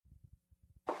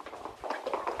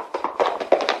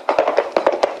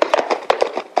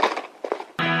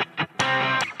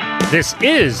This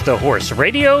is the Horse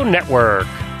Radio Network.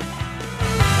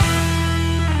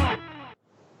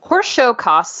 Horse show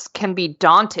costs can be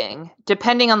daunting,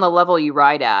 depending on the level you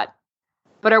ride at.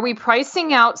 But are we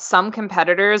pricing out some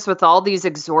competitors with all these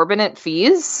exorbitant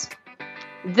fees?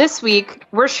 This week,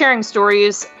 we're sharing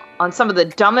stories on some of the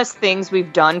dumbest things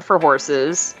we've done for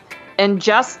horses, and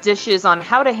just dishes on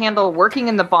how to handle working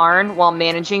in the barn while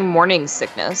managing morning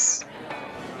sickness.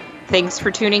 Thanks for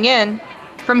tuning in.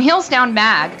 From Heels Down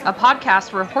Mag, a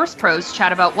podcast where horse pros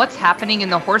chat about what's happening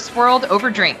in the horse world over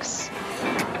drinks.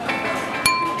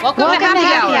 Welcome to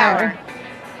Happy Hour.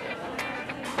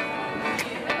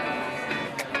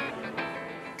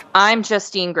 I'm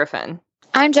Justine Griffin.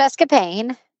 I'm Jessica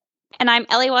Payne. And I'm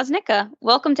Ellie Woznicka.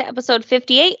 Welcome to episode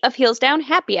 58 of Heels Down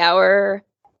Happy Hour.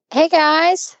 Hey,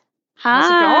 guys. Hi. How's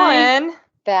it going?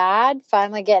 Bad.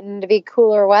 Finally getting to be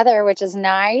cooler weather, which is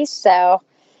nice. So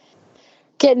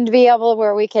getting to be able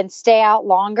where we can stay out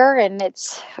longer, and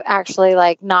it's actually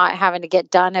like not having to get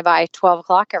done by 12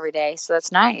 o'clock every day. So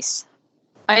that's nice.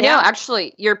 I know,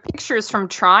 actually, your pictures from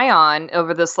Tryon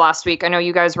over this last week, I know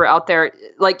you guys were out there,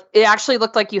 like, it actually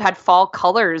looked like you had fall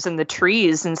colors in the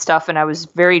trees and stuff, and I was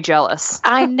very jealous.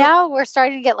 I know. We're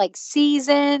starting to get, like,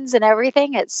 seasons and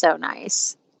everything. It's so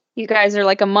nice. You guys are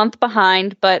like a month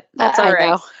behind, but that's all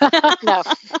right. No,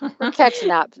 we're catching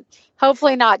up.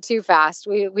 Hopefully not too fast.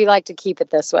 We like to keep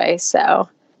it this way, so...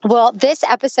 Well, this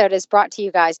episode is brought to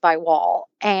you guys by Wahl,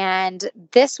 and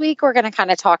this week we're going to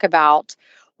kind of talk about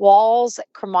Wahl's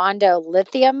Cromando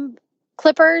lithium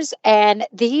clippers, and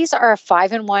these are a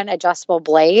 5-in-1 adjustable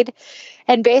blade,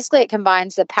 and basically it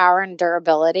combines the power and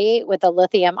durability with a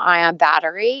lithium ion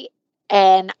battery.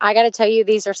 And I got to tell you,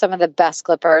 these are some of the best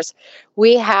clippers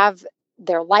we have.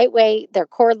 They're lightweight, they're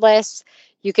cordless.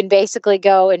 You can basically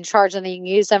go and charge them. You can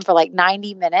use them for like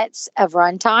 90 minutes of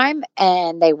runtime,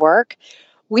 and they work.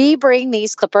 We bring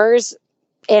these clippers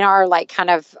in our like kind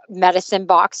of medicine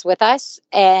box with us,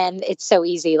 and it's so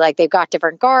easy. Like they've got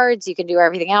different guards, you can do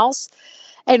everything else.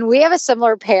 And we have a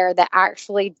similar pair that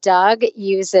actually Doug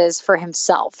uses for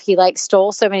himself. He like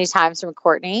stole so many times from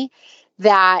Courtney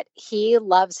that he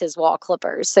loves his Wahl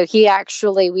clippers. So we had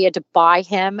to buy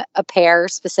him a pair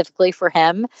specifically for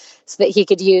him so that he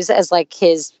could use as like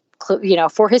his,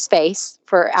 for his face,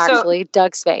 for actually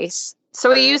Doug's face.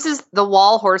 So he uses the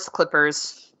Wahl horse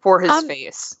clippers for his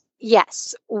face.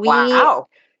 Yes. Wow.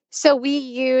 So we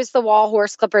use the Wahl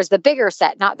horse clippers, the bigger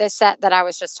set, not this set that I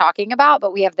was just talking about,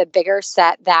 but we have the bigger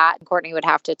set that Courtney would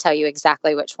have to tell you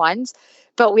exactly which ones.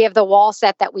 But we have the Wahl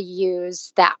set that we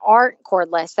use that aren't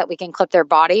cordless that we can clip their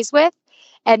bodies with.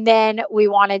 And then we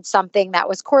wanted something that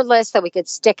was cordless that we could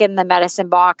stick in the medicine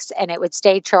box and it would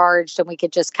stay charged, and we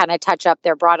could just kind of touch up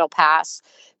their bridle pass,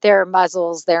 their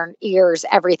muzzles, their ears,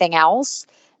 everything else.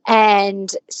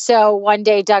 And so one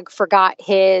day Doug forgot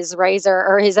his razor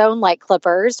or his own like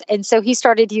clippers. And so he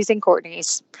started using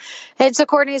Courtney's. And so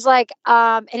Courtney's like,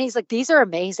 and he's like, these are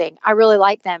amazing. I really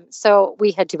like them. So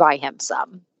we had to buy him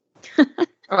some.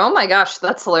 Oh my gosh,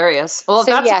 that's hilarious. Well, so,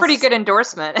 that's a pretty good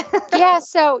endorsement.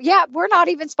 We're not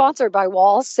even sponsored by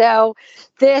Wahl. So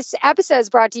this episode is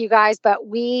brought to you guys, but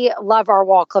we love our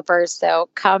Wahl clippers. So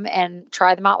come and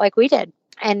try them out like we did.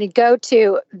 And go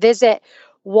to visit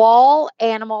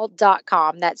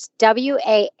wahlanimal.com. That's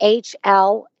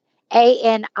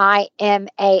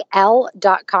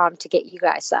WAHLANIMAL.com to get you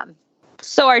guys some.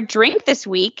 So our drink this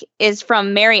week is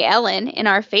from Mary Ellen in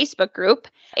our Facebook group.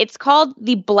 It's called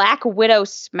the Black Widow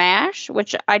Smash,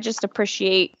 which I just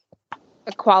appreciate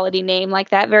a quality name like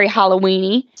that. Very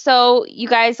Halloween-y. So you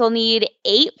guys will need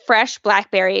 8 fresh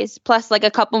blackberries plus like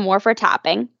a couple more for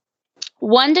topping.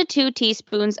 1 to 2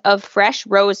 teaspoons of fresh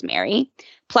rosemary,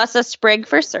 plus a sprig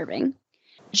for serving.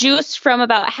 Juice from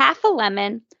about half a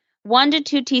lemon, 1 to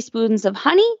 2 teaspoons of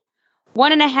honey,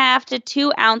 1.5 to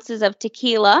 2 ounces of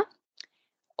tequila,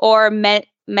 or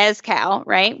mezcal,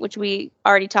 right? Which we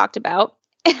already talked about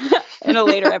in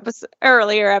a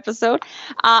earlier episode.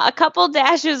 A couple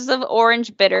dashes of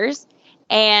orange bitters,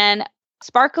 and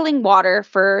sparkling water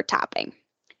for topping.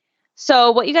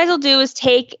 So what you guys will do is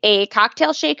take a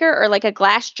cocktail shaker or like a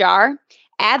glass jar,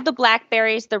 add the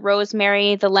blackberries, the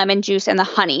rosemary, the lemon juice, and the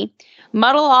honey.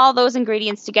 Muddle all those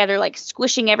ingredients together, like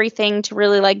squishing everything to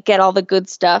really like get all the good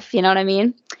stuff, you know what I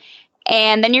mean?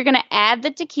 And then you're going to add the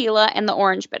tequila and the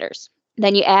orange bitters.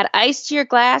 Then you add ice to your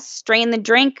glass, strain the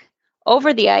drink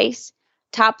over the ice,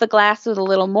 top the glass with a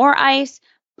little more ice,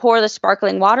 pour the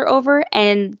sparkling water over,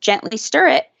 and gently stir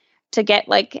it to get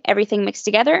like everything mixed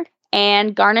together,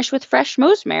 and garnish with fresh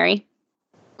rosemary.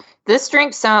 This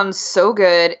drink sounds so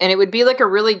good, and it would be like a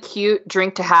really cute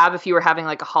drink to have if you were having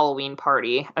like a Halloween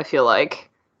party, I feel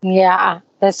like. Yeah,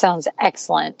 that sounds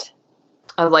excellent.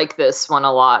 I like this one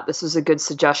a lot. This was a good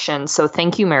suggestion. So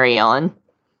thank you, Mary Ellen.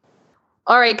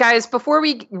 All right, guys, before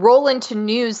we roll into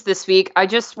news this week, I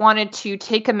just wanted to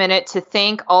take a minute to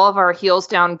thank all of our Heels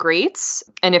Down greats.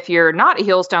 And if you're not a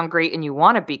Heels Down great and you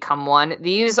want to become one,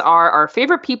 these are our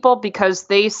favorite people because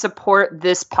they support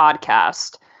this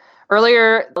podcast.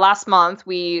 Earlier last month,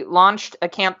 we launched a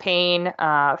campaign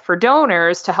for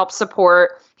donors to help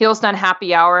support Heels Down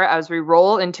Happy Hour as we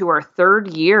roll into our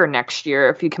third year next year,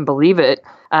 if you can believe it.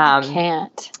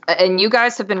 Can't. And you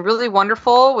guys have been really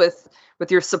wonderful with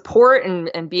your support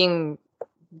and being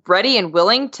ready and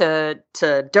willing to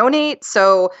donate.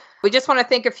 So we just want to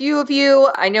thank a few of you.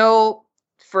 I know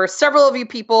for several of you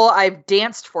people, I've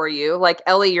danced for you, like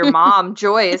Ellie, your mom,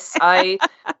 Joyce. I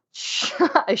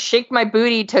shake my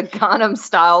booty to Gangnam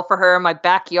Style for her in my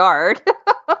backyard.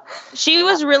 She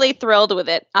was really thrilled with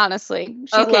it, honestly.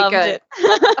 She loved it.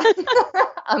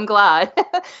 I'm glad.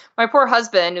 My poor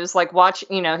husband was like,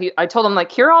 I told him,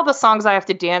 like, here are all the songs I have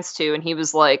to dance to. And he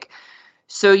was like,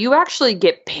 so you actually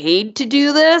get paid to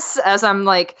do this? As I'm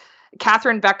like,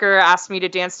 Catherine Becker asked me to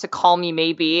dance to Call Me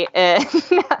Maybe. And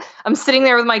I'm sitting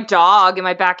there with my dog in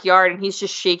my backyard and he's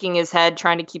just shaking his head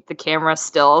trying to keep the camera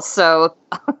still. So,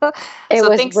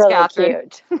 thanks, really Catherine.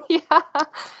 Cute. Yeah.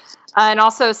 And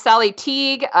also Sally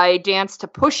Teague, I danced to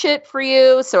Push It for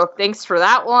you. So thanks for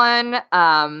that one.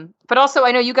 But also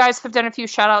I know you guys have done a few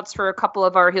shout outs for a couple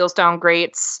of our Heels Down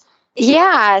greats.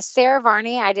 Yeah, Sarah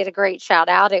Varney, I did a great shout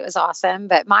out. It was awesome,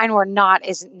 but mine were not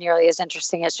nearly as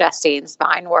interesting as Justine's.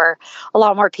 Mine were a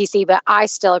lot more PC, but I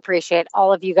still appreciate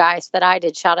all of you guys that I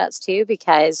did shout outs to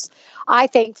because I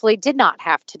thankfully did not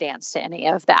have to dance to any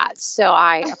of that. So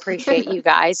I appreciate you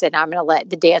guys, and I'm going to let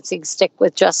the dancing stick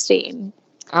with Justine.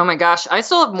 Oh my gosh, I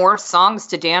still have more songs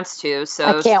to dance to.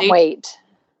 So I can't wait.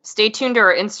 Stay tuned to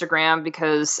our Instagram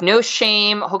because no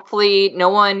shame. Hopefully no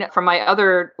one from my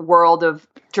other world of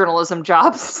journalism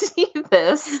jobs see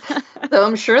this. So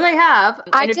I'm sure they have.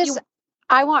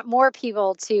 I want more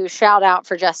people to shout out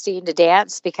for Justine to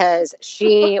dance because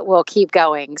she will keep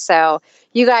going. So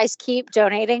you guys keep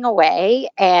donating away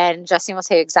and Justine will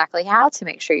tell you exactly how to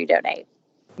make sure you donate.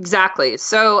 Exactly.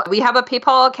 So we have a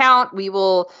PayPal account. We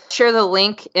will share the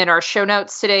link in our show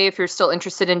notes today if you're still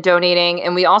interested in donating.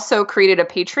 And we also created a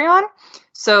Patreon.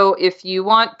 So if you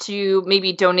want to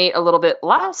maybe donate a little bit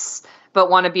less, but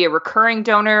want to be a recurring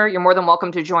donor, you're more than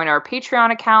welcome to join our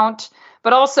Patreon account.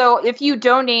 But also, if you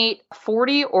donate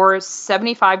 $40 or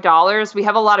 $75, we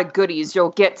have a lot of goodies.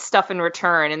 You'll get stuff in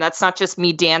return, and that's not just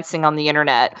me dancing on the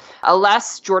internet.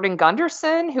 Aless Jordan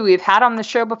Gunderson, who we've had on the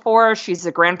show before, she's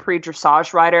a Grand Prix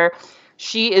dressage rider.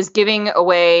 She is giving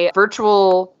away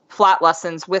virtual flat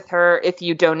lessons with her if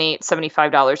you donate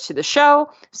 $75 to the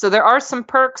show. So there are some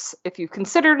perks. If you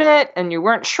considered it and you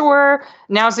weren't sure,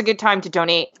 now's a good time to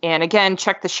donate. And again,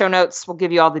 check the show notes. We'll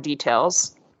give you all the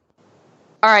details.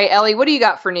 All right, Ellie, what do you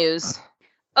got for news?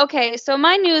 Okay, so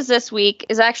my news this week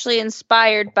is actually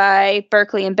inspired by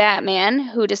Berkeley and Batman,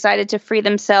 who decided to free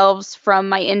themselves from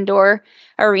my indoor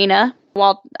arena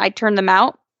while I turned them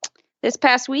out this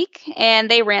past week,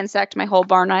 and they ransacked my whole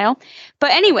barn aisle.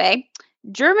 But anyway,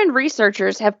 German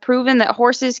researchers have proven that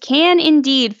horses can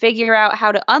indeed figure out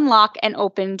how to unlock and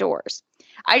open doors.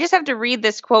 I just have to read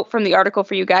this quote from the article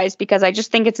for you guys because I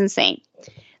just think it's insane.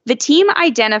 The team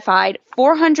identified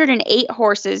 408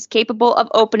 horses capable of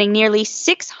opening nearly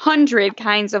 600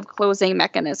 kinds of closing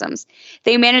mechanisms.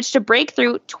 They managed to break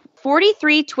through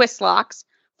 43 twist locks,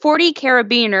 40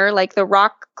 carabiner, like the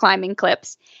rock climbing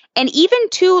clips, and even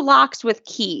 2 locks with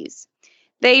keys.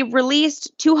 They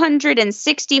released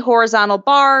 260 horizontal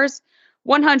bars,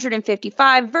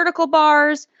 155 vertical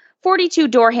bars, 42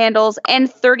 door handles, and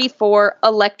 34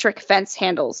 electric fence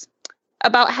handles.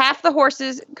 About half the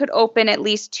horses could open at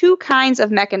least 2 kinds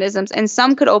of mechanisms, and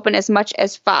some could open as much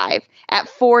as 5 at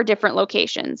 4 different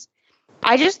locations.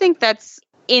 I just think that's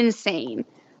insane.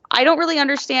 I don't really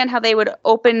understand how they would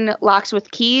open locks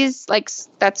with keys, like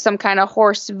that's some kind of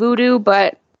horse voodoo,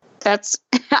 but that's,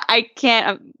 I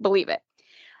can't believe it.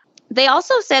 They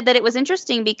also said that it was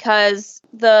interesting because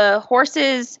the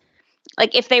horses,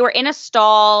 like if they were in a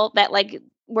stall that like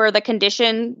where the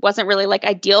condition wasn't really like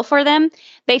ideal for them,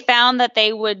 they found that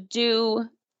they would do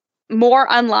more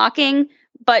unlocking,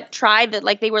 but tried that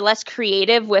like they were less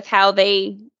creative with how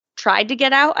they tried to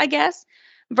get out, I guess,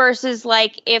 versus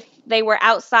like if they were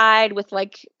outside with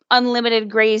like unlimited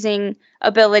grazing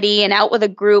ability and out with a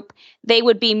group, they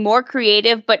would be more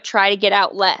creative, but try to get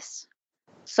out less.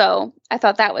 So I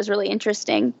thought that was really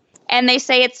interesting. And they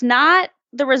say it's not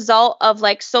the result of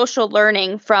like social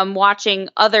learning from watching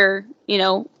other,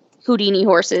 Houdini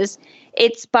horses.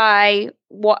 It's by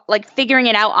like figuring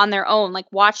it out on their own,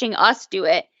 like watching us do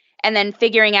it and then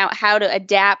figuring out how to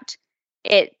adapt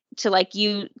it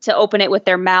to to open it with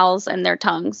their mouths and their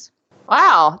tongues.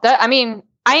 Wow.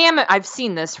 I've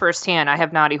seen this firsthand. I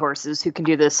have naughty horses who can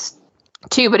do this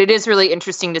too, but it is really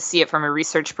interesting to see it from a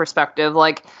research perspective.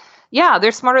 Like, yeah,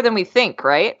 they're smarter than we think,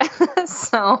 right?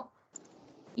 So.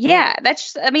 Yeah,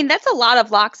 that's a lot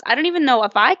of locks. I don't even know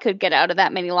if I could get out of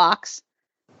that many locks.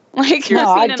 Like, no,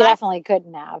 I definitely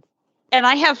couldn't have. And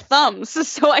I have thumbs,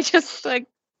 so I just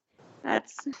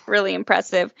that's really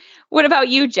impressive. What about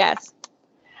you, Jess?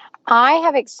 I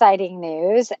have exciting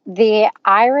news. The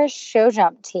Irish show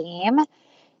jump team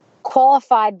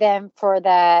qualified them for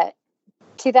the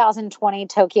 2020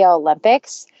 Tokyo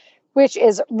Olympics, which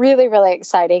is really, really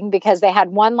exciting because they had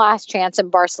one last chance in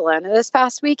Barcelona this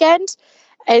past weekend.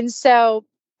 And so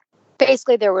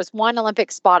basically there was one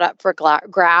Olympic spot up for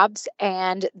grabs,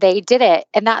 and they did it.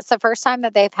 And that's the first time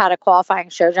that they've had a qualifying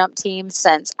show jump team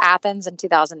since Athens in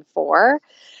 2004.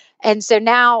 And so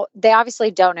now they obviously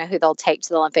don't know who they'll take to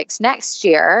the Olympics next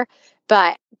year,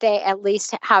 but they at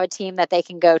least have a team that they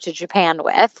can go to Japan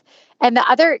with. And the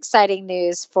other exciting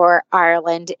news for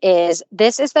Ireland is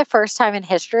this is the first time in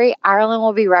history Ireland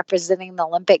will be representing the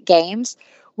Olympic Games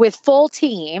with full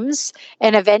teams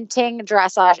in eventing,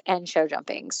 dressage, and show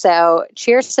jumping. So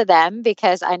cheers to them,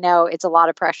 because I know it's a lot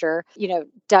of pressure. You know,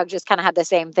 Doug just kind of had the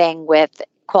same thing with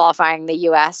qualifying the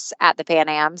U.S. at the Pan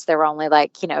Ams. There were only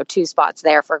 2 spots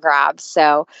there for grabs.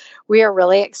 So we are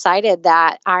really excited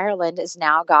that Ireland has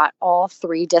now got all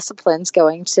 3 disciplines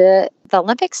going to the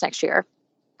Olympics next year.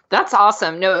 That's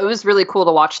awesome. No, it was really cool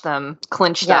to watch them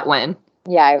clinch that win.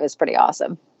 Yeah, it was pretty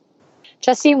awesome.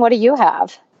 Justine, what do you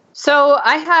have? So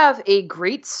I have a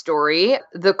great story.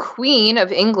 The Queen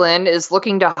of England is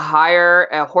looking to hire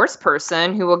a horse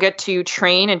person who will get to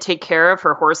train and take care of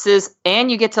her horses,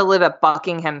 and you get to live at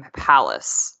Buckingham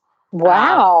Palace.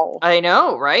 Wow. I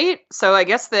know, right? So I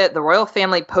guess the royal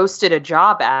family posted a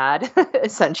job ad,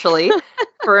 essentially,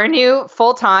 for a new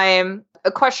full-time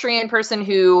equestrian person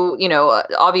who,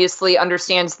 obviously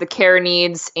understands the care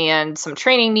needs and some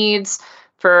training needs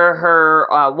for her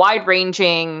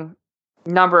wide-ranging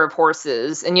number of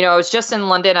horses. And, I was just in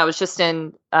London. I was just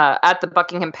at the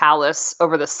Buckingham Palace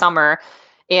over the summer.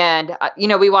 And,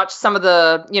 we watched some of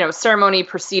the, ceremony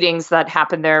proceedings that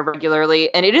happen there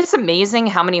regularly. And it is amazing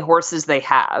how many horses they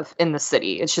have in the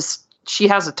city. It's just, she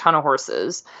has a ton of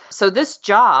horses. So this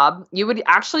job, you would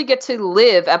actually get to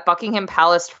live at Buckingham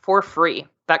Palace for free.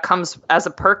 That comes as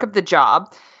a perk of the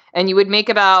job. And you would make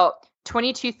about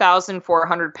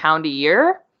 £22,400 a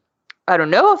year. I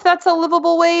don't know if that's a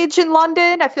livable wage in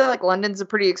London. I feel like London's a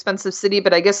pretty expensive city,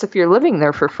 but I guess if you're living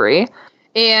there for free.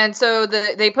 And so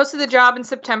they posted the job in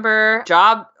September.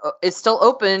 Job is still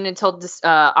open until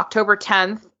October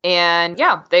 10th. And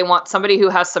yeah, they want somebody who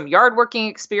has some yard working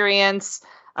experience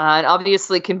and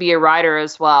obviously can be a rider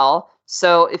as well.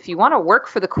 So if you want to work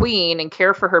for the Queen and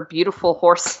care for her beautiful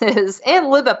horses and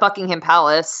live at Buckingham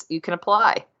Palace, you can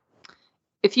apply.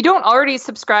 If you don't already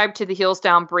subscribe to the Heels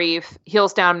Down Brief,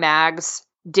 Heels Down Mag's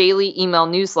daily email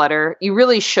newsletter, you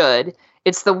really should.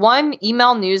 It's the one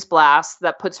email news blast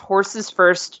that puts horses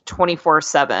first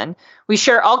 24/7. We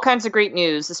share all kinds of great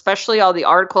news, especially all the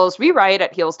articles we write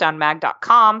at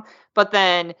heelsdownmag.com, but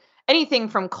then anything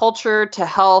from culture to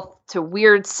health to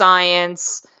weird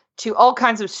science to all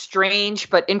kinds of strange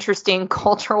but interesting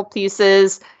cultural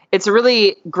pieces. It's a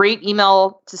really great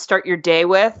email to start your day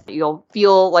with. You'll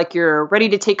feel like you're ready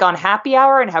to take on happy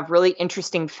hour and have really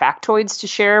interesting factoids to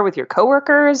share with your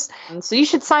coworkers. And so you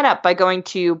should sign up by going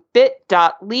to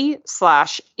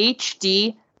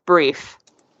bit.ly/hdbrief.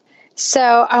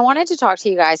 So I wanted to talk to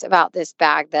you guys about this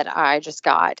bag that I just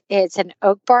got. It's an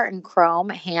Oak Barton Chrome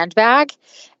handbag.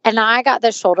 And I got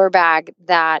the shoulder bag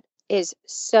that is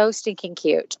so stinking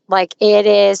cute. Like, it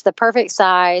is the perfect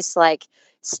size,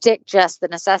 stick just the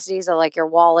necessities of your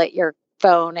wallet, your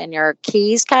phone, and your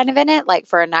keys kind of in it,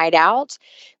 for a night out.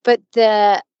 But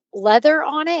the leather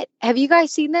on it, have you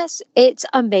guys seen this? It's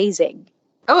amazing.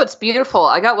 Oh, it's beautiful.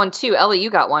 I got one too. Ellie, you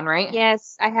got one, right?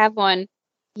 Yes, I have one.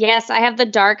 Yes, I have the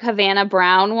dark Havana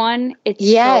brown one. It's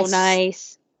so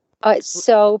nice. Oh, it's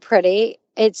so pretty.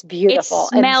 It's beautiful.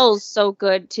 It smells so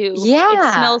good too. Yeah.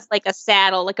 It smells like a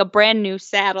saddle, like a brand new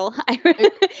saddle.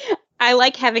 I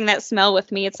like having that smell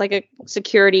with me. It's like a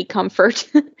security comfort.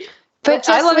 But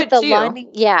I love it the too. lining,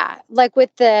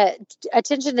 with the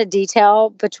attention to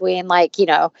detail between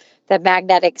the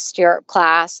magnetic stirrup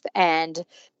clasp, and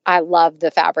I love the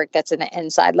fabric that's in the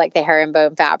inside, like the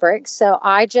herringbone fabric. So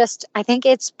I think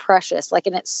it's precious,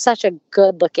 and it's such a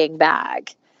good looking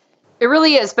bag. It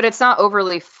really is, but it's not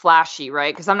overly flashy,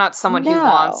 right? Because I'm not someone who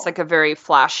wants like a very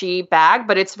flashy bag,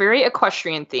 but it's very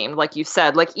equestrian themed, like you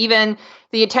said. Like even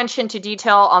the attention to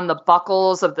detail on the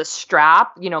buckles of the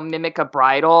strap, mimic a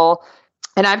bridle.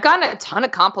 And I've gotten a ton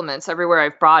of compliments everywhere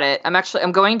I've brought it.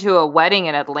 I'm going to a wedding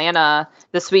in Atlanta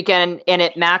this weekend, and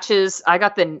it matches. I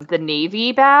got the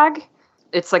navy bag.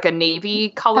 It's like a navy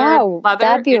colored leather.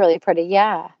 That'd be really pretty,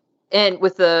 yeah. And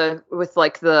with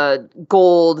like the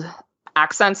gold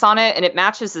accents on it, and it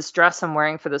matches this dress I'm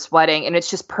wearing for this wedding, and it's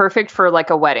just perfect for like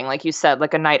a wedding, like you said,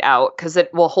 like a night out, because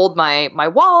it will hold my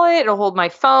wallet, it'll hold my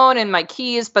phone and my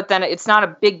keys, but then it's not a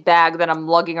big bag that I'm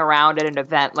lugging around at an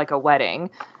event like a wedding.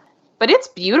 But it's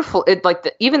beautiful. It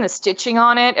like even the stitching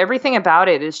on it, everything about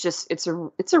it is just it's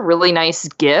a really nice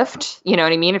gift. You know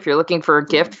what I mean? If you're looking for a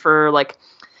gift for like,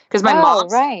 because my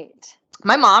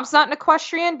mom's not an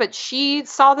equestrian, but she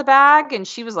saw the bag and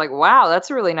she was like, wow,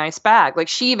 that's a really nice bag. Like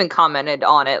she even commented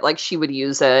on it, like she would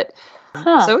use it.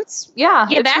 Huh. So it's, Yeah,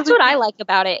 that's really what I like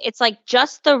about it. It's like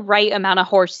just the right amount of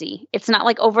horsey. It's not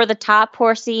like over the top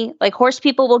horsey. Like horse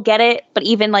people will get it, but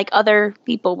even like other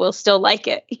people will still like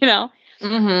it,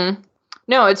 Mm-hmm.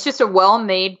 No, it's just a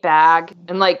well-made bag.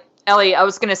 And like, Ellie, I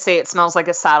was going to say it smells like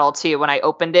a saddle too. When I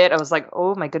opened it, I was like,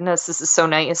 oh my goodness, this is so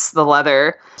nice, the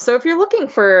leather. So if you're looking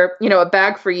for, a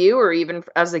bag for you or even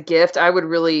as a gift, I would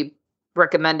really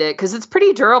recommend it because it's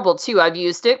pretty durable too. I've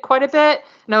used it quite a bit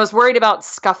and I was worried about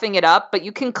scuffing it up, but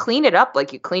you can clean it up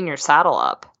like you clean your saddle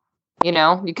up. You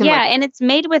can and it's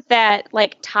made with that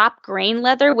like top grain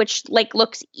leather, which like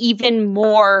looks even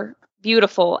more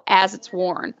beautiful as it's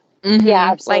worn. Mm-hmm. Yeah,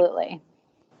 absolutely.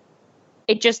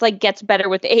 It just like gets better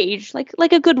with age, like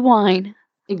a good wine.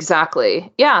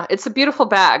 Exactly. Yeah, it's a beautiful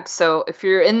bag. So if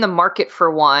you're in the market for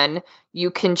one,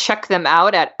 you can check them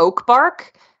out at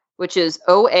Oakbark, which is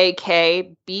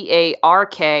OAKBARK,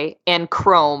 and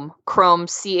Chrome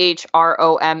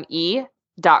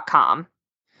CHROME.com.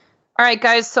 All right,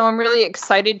 guys. So I'm really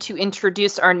excited to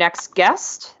introduce our next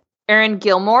guest. Erin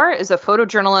Gilmore is a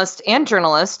photojournalist and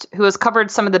journalist who has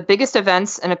covered some of the biggest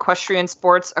events in equestrian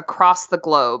sports across the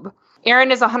globe.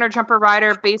 Erin is a hunter jumper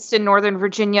rider based in Northern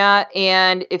Virginia,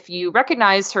 and if you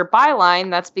recognize her byline,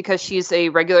 that's because she's a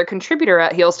regular contributor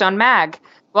at Heelsdown Mag.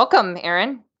 Welcome,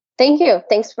 Erin. Thank you.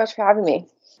 Thanks so much for having me.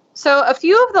 So a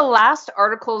few of the last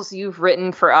articles you've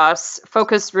written for us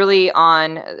focus really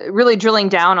drilling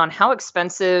down on how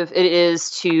expensive it is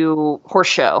to horse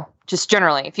show, just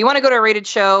generally. If you want to go to a rated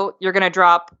show, you're going to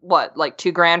drop, like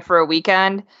 $2,000 for a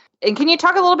weekend? And can you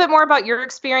talk a little bit more about your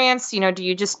experience? Do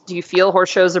you feel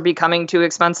horse shows are becoming too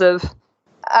expensive?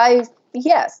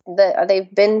 Yes,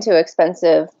 they've been too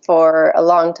expensive for a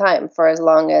long time, for as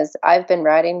long as I've been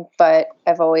riding, but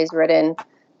I've always ridden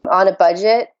on a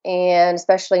budget, and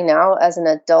especially now as an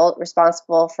adult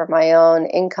responsible for my own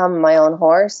income, my own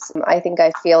horse, I think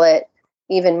I feel it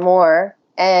even more.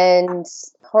 And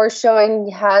horse showing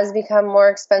has become more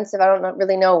expensive. I don't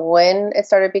really know when it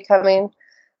started becoming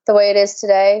the way it is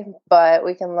today, but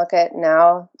we can look at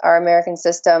now our American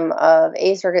system of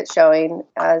A-circuit showing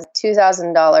as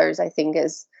 $2,000, I think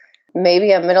is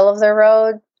maybe a middle of the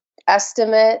road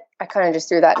estimate. I kind of just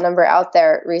threw that number out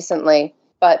there recently,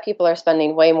 but people are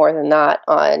spending way more than that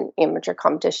on amateur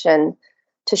competition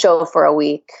to show for a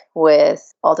week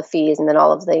with all the fees and then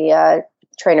all of the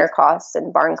trainer costs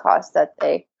and barn costs that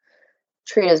they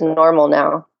treat as normal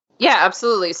now. Yeah,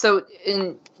 absolutely. So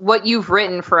in what you've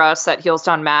written for us at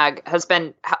Heelsdown Mag has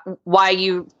been why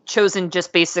you've chosen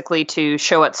just basically to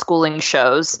show at schooling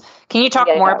shows. Can you talk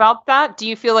more about that? Do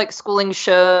you feel like schooling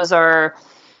shows are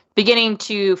beginning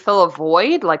to fill a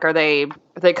void? Like, are they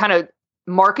kind of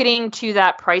marketing to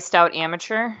that priced out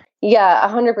amateur? Yeah,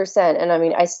 100%. And I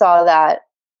mean, I saw that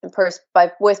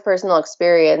with personal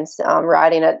experience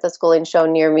riding at the schooling show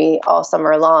near me all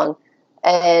summer long.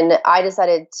 And I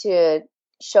decided to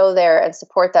show there and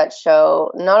support that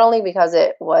show, not only because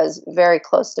it was very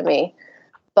close to me,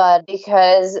 but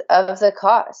because of the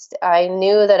cost. I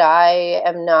knew that I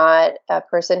am not a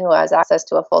person who has access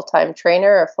to a full-time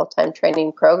trainer or full-time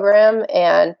training program.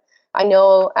 And I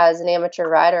know as an amateur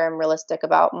rider, I'm realistic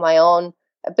about my own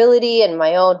ability and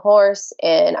my own horse.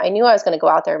 And I knew I was going to go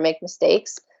out there and make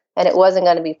mistakes and it wasn't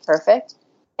going to be perfect.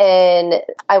 And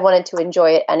I wanted to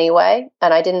enjoy it anyway.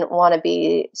 And I didn't want to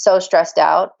be so stressed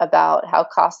out about how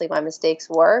costly my mistakes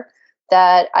were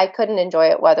that I couldn't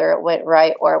enjoy it, whether it went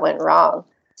right or it went wrong.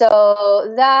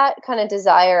 So that kind of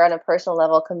desire on a personal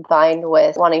level combined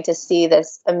with wanting to see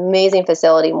this amazing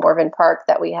facility, Morven Park,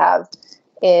 that we have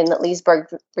in Leesburg,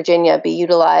 Virginia, be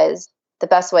utilized the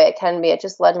best way it can be, it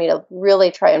just led me to really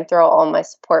try and throw all my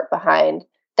support behind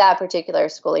that particular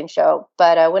schooling show.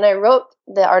 But when I wrote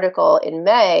the article in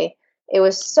May, it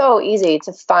was so easy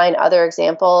to find other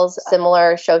examples,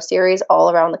 similar show series all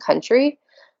around the country.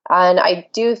 And I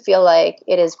do feel like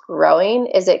it is growing.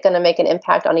 Is it going to make an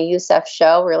impact on a USEF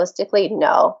show? Realistically,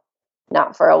 no,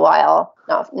 not for a while.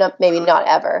 Maybe not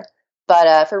ever.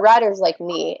 But for riders like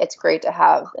me, it's great to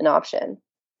have an option.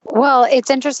 Well,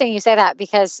 it's interesting you say that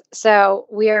because so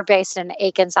we are based in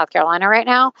Aiken, South Carolina right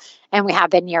now, and we have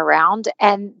been year round.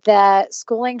 And the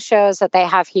schooling shows that they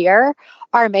have here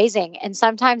are amazing. And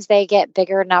sometimes they get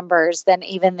bigger numbers than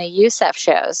even the USEF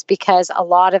shows because a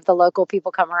lot of the local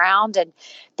people come around and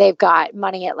they've got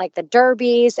money at like the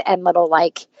derbies and little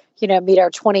like, meet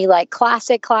our 20 like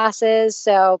classic classes.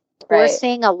 So we're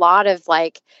seeing a lot of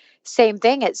like same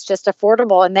thing. It's just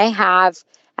affordable. And they have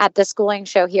at the schooling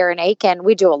show here in Aiken,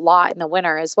 we do a lot in the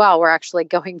winter as well. We're actually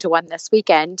going to one this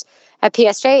weekend at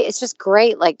PSJ. It's just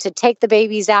great, like to take the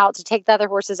babies out, to take the other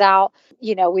horses out.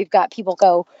 We've got people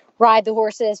go ride the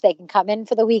horses. They can come in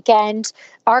for the weekend.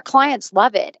 Our clients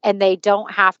love it. And they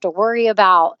don't have to worry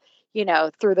about,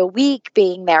 through the week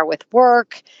being there with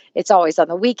work. It's always on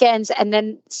the weekends. And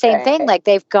then same thing, like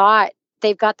they've got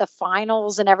the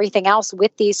finals and everything else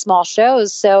with these small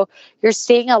shows. So you're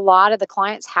seeing a lot of the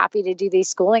clients happy to do these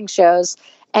schooling shows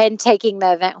and taking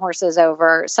the event horses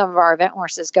over. Some of our event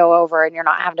horses go over and you're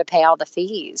not having to pay all the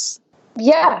fees.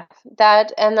 Yeah,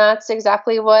 that's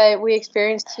exactly what we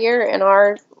experienced here. And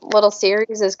our little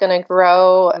series is going to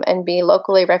grow and be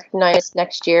locally recognized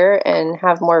next year and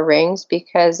have more rings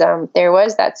because there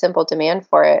was that simple demand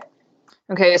for it.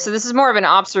 Okay, so this is more of an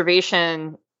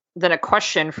observation than a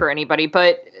question for anybody,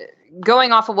 but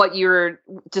going off of what you're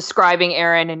describing,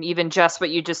 Erin, and even Jess, what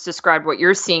you just described, what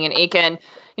you're seeing in Aiken,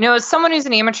 as someone who's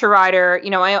an amateur rider,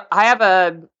 I have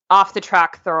a off the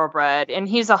track thoroughbred and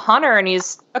he's a hunter and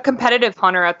he's a competitive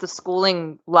hunter at the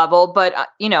schooling level. But,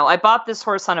 I bought this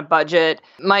horse on a budget.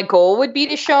 My goal would be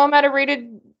to show him at a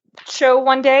rated show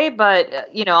one day, but,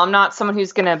 I'm not someone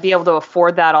who's going to be able to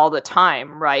afford that all the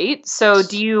time. Right. So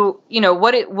do you,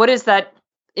 what is that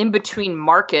in between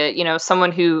market,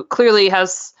 someone who clearly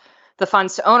has the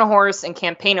funds to own a horse and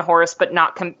campaign a horse, but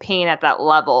not campaign at that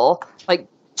level? Like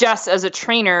Jess, as a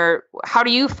trainer, how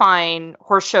do you find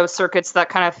horse show circuits that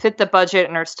kind of fit the budget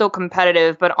and are still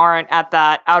competitive, but aren't at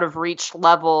that out of reach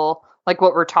level, like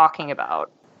what we're talking about?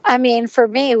 I mean, for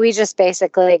me, we just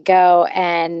basically go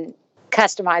and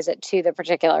customize it to the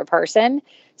particular person.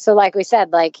 So like we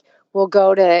said, like we'll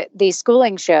go to these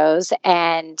schooling shows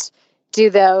and do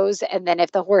those. And then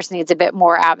if the horse needs a bit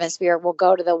more atmosphere, we'll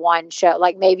go to the one show.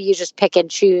 Like maybe you just pick and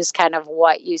choose kind of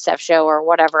what USEF show or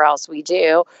whatever else we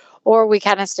do. Or we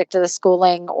kind of stick to the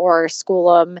schooling or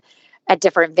school them at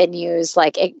different venues.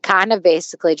 Like it kind of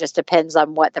basically just depends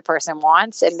on what the person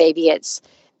wants. And maybe it's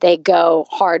they go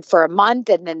hard for a month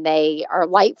and then they are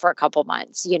light for a couple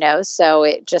months, So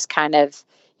it just kind of,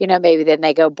 maybe then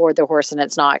they go board the horse and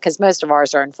it's not because most of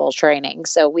ours are in full training.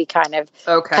 So we kind of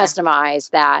customize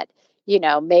that.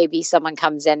 Maybe someone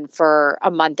comes in for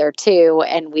a month or two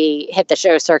and we hit the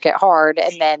show circuit hard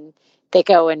and then they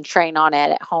go and train on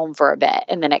it at home for a bit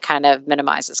and then it kind of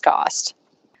minimizes cost.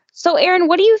 So Erin,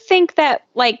 what do you think that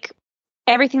like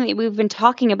everything that we've been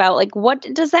talking about, like what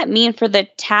does that mean for the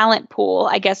talent pool,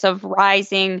 I guess, of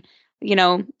rising,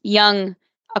 young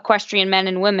equestrian men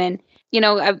and women?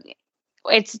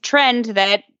 It's a trend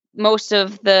that most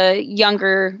of the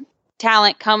younger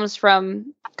talent come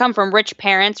from rich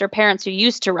parents or parents who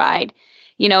used to ride.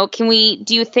 Do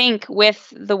you think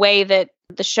with the way that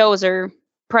the shows are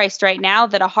priced right now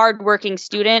that a hardworking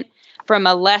student from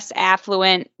a less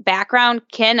affluent background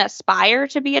can aspire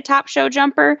to be a top show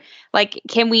jumper? Like,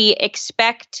 can we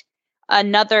expect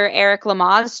another Eric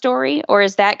Lamaze story, or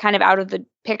is that kind of out of the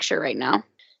picture right now?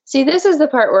 See, this is the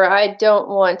part where I don't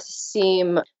want to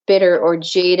seem bitter or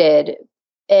jaded.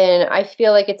 And I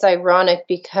feel like it's ironic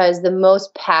because the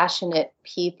most passionate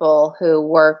people who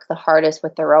work the hardest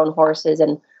with their own horses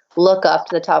and look up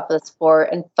to the top of the sport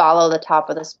and follow the top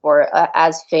of the sport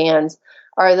as fans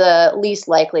are the least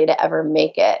likely to ever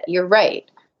make it. You're right.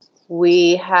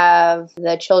 We have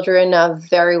the children of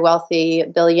very wealthy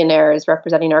billionaires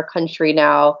representing our country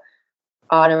now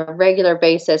on a regular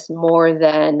basis more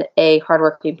than a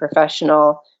hardworking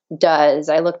professional does.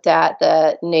 I looked at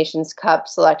the Nations Cup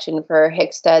selection for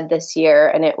Hickstead this year,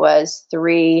 and it was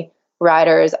 3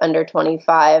 riders under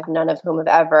 25, none of whom have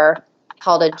ever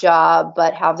held a job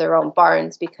but have their own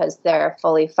barns because they're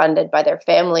fully funded by their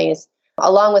families,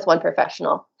 along with 1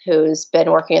 professional who's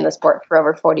been working in the sport for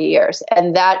over 40 years.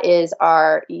 And that is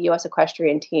our U.S.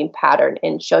 equestrian team pattern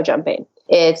in show jumping.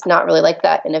 It's not really like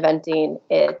that in eventing.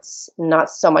 It's not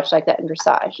so much like that in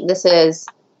dressage.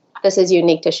 This is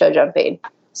unique to show jumping.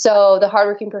 So the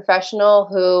hardworking professional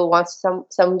who wants to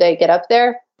someday get up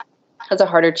there has a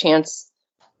harder chance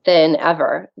than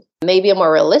ever. Maybe a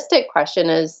more realistic question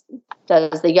is,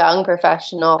 does the young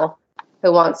professional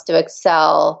who wants to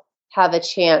excel have a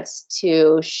chance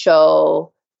to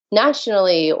show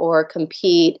nationally or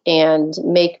compete and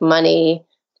make money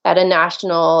at a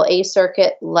national A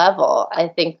circuit level? I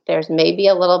think there's maybe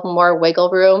a little more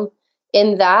wiggle room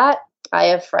in that. I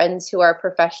have friends who are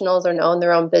professionals or own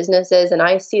their own businesses, and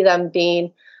I see them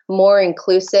being more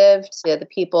inclusive to the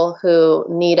people who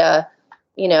need a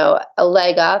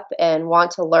leg up and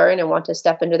want to learn and want to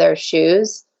step into their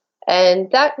shoes.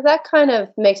 And that kind of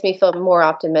makes me feel more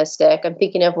optimistic. I'm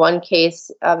thinking of one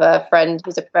case of a friend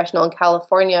who's a professional in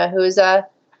California who's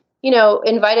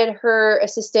invited her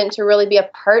assistant to really be a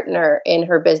partner in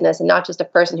her business and not just a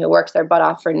person who works their butt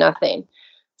off for nothing.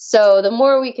 So the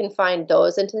more we can find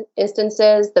those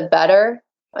instances, the better.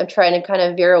 I'm trying to kind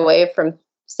of veer away from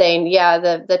saying,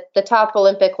 the top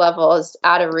Olympic level is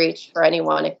out of reach for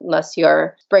anyone unless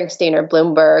you're Springsteen or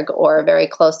Bloomberg or very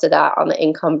close to that on the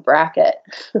income bracket.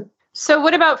 So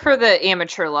what about for the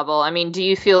amateur level? I mean, do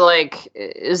you feel like,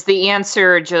 is the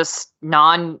answer just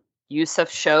non-Youssef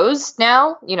shows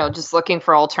now? Just looking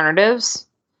for alternatives?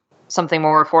 Something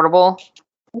more affordable?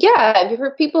 Yeah, for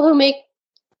people who make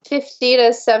 $50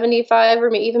 to $75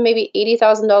 or even maybe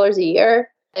 $80,000 a year,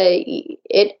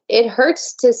 it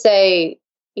hurts to say,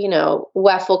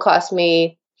 WEF will cost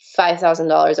me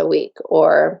 $5,000 a week,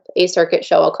 or a circuit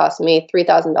show will cost me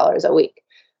 $3,000 a week.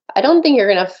 I don't think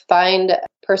you're going to find a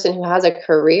person who has a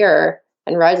career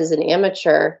and rides as an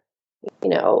amateur,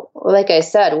 like I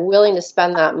said, willing to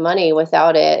spend that money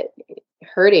without it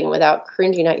hurting, without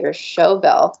cringing at your show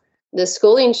bill. The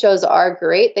schooling shows are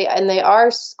great. They are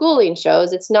schooling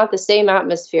shows. It's not the same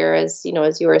atmosphere as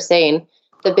you were saying,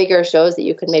 the bigger shows that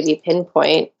you could maybe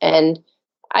pinpoint. And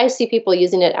I see people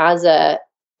using it as a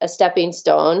stepping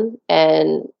stone.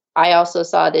 And I also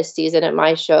saw this season at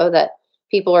my show that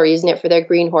people are using it for their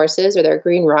green horses or their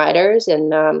green riders.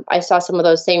 And I saw some of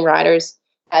those same riders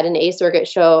at an A circuit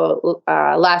show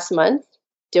last month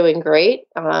doing great.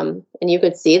 And you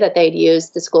could see that they'd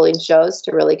use the schooling shows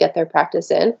to really get their practice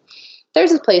in.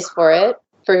 There's a place for it,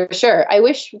 for sure. I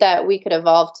wish that we could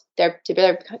evolve there to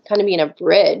kind of being a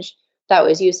bridge that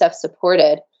was Youssef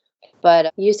supported.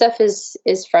 But Youssef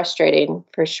is frustrating,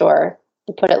 for sure,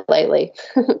 to put it lightly.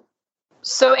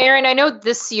 So, Erin, I know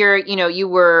this year, you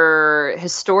were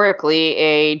historically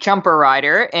a jumper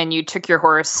rider and you took your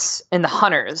horse in the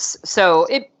hunters. So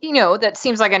that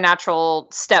seems like a natural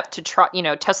step to try,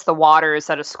 test the waters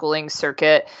at a schooling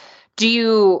circuit. Do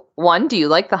you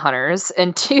like the hunters?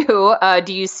 And two,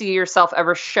 do you see yourself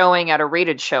ever showing at a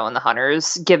rated show in the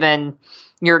hunters, given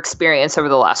your experience over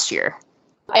the last year?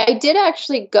 I did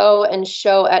actually go and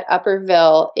show at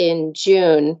Upperville in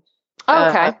June. Oh,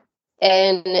 okay.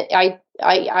 And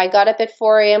I got up at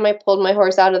 4 a.m. I pulled my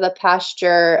horse out of the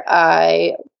pasture.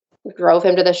 I drove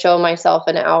him to the show myself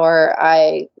an hour.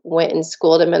 I went and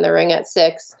schooled him in the ring at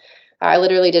 6. I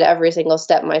literally did every single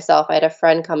step myself. I had a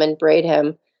friend come and braid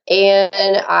him.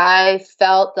 And I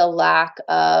felt the lack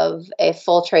of a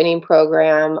full training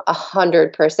program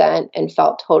 100% and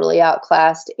felt totally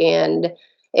outclassed. And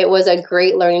it was a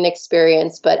great learning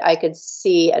experience, but I could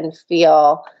see and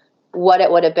feel what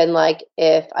it would have been like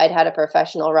if I'd had a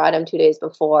professional ride him 2 days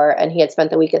before and he had spent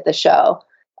the week at the show.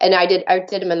 And I did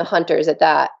him in the hunters at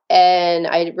that. And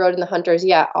I rode in the hunters,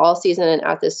 all season and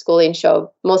at this schooling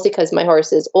show, mostly because my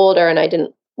horse is older and I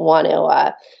didn't want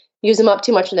to use him up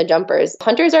too much in the jumpers.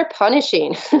 Hunters are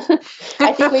punishing.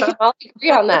 I think we can all agree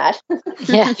on that.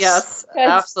 Yes,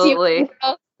 absolutely.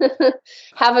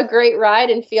 Have a great ride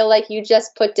and feel like you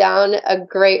just put down a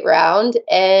great round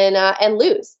and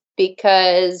lose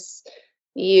because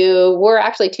you were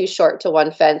actually too short to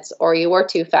one fence or you were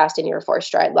too fast in your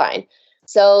 4-stride line.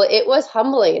 So it was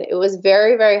humbling. It was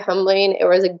very, very humbling. It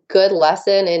was a good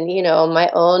lesson in, my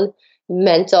own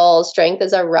mental strength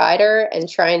as a rider and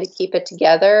trying to keep it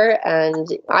together. And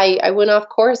I went off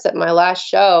course at my last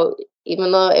show,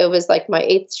 even though it was like my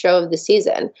 8th show of the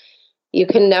season. You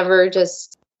can never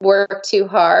just work too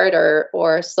hard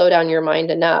or slow down your mind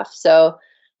enough. So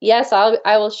yes,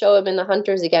 I will show him in the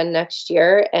hunters again next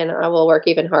year, and I will work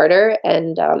even harder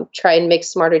and try and make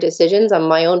smarter decisions on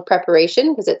my own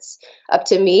preparation, because it's up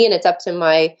to me and it's up to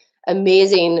my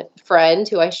amazing friend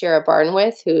who I share a barn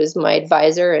with, who is my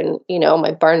advisor and,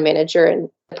 my barn manager and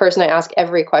the person I ask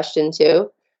every question to.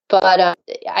 But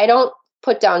I don't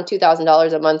put down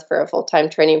 $2,000 a month for a full-time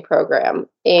training program.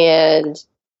 And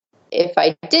if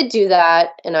I did do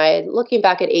that, and looking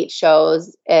back at 8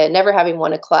 shows and never having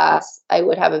won a class, I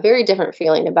would have a very different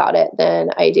feeling about it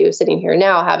than I do sitting here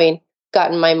now, having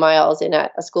gotten my miles in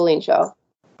at a schooling show.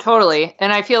 Totally.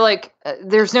 And I feel like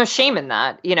there's no shame in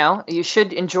that. You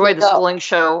should enjoy the schooling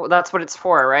show. That's what it's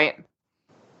for, right?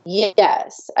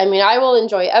 Yes. I mean, I will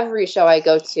enjoy every show I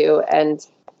go to. And,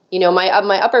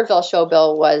 my Upperville show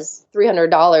bill was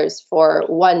 $300 for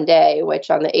one day, which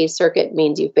on the A circuit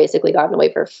means you've basically gotten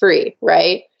away for free,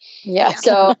 right? Yeah.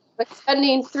 So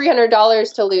spending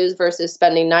 $300 to lose versus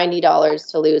spending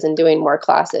 $90 to lose and doing more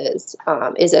classes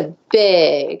is a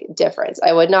big difference.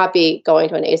 I would not be going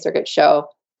to an A circuit show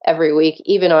every week,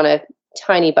 even on a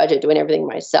tiny budget, doing everything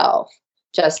myself,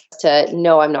 just to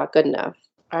know I'm not good enough.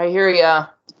 I hear ya.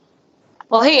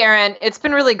 Well, hey, Erin, it's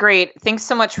been really great. Thanks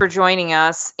so much for joining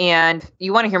us. And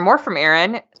you want to hear more from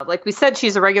Erin. Like we said,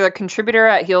 she's a regular contributor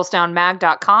at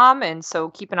heelsdownmag.com. And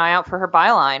so keep an eye out for her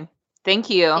byline. Thank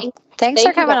you. Thanks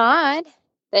for coming on.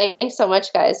 Thanks so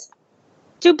much, guys.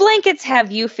 Do blankets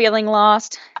have you feeling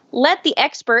lost? Let the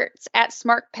experts at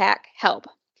SmartPak help.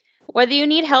 Whether you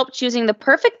need help choosing the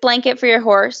perfect blanket for your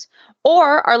horse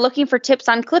or are looking for tips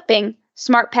on clipping,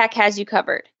 SmartPak has you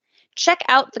covered. Check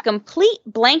out the complete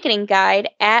blanketing guide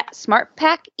at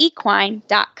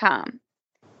smartpakequine.com.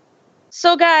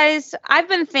 So guys, I've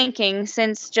been thinking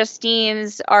since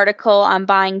Justine's article on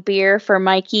buying beer for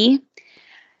Mikey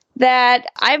that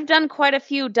I've done quite a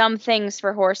few dumb things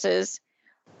for horses.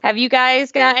 Have you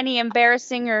guys got any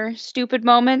embarrassing or stupid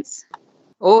moments?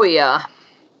 Oh, yeah.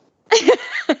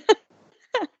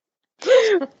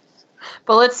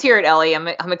 But let's hear it, Ellie.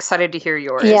 I'm excited to hear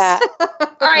yours. Yeah. All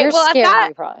right. You're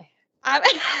scared, probably.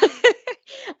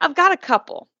 I've got a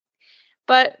couple,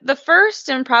 but the first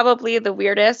and probably the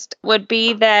weirdest would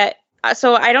be that.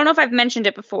 So I don't know if I've mentioned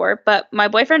it before, but my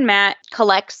boyfriend Matt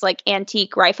collects like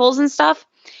antique rifles and stuff,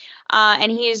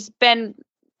 and he's been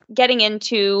getting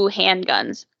into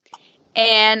handguns.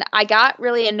 And I got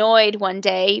really annoyed one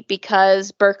day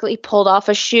because Berkeley pulled off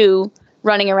a shoe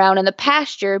running around in the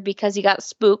pasture because he got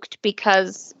spooked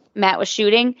because Matt was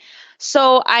shooting.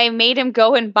 So I made him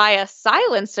go and buy a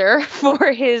silencer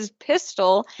for his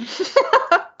pistol.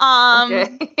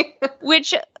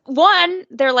 Which, one,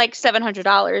 they're like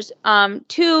 $700.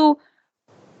 Two,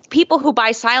 people who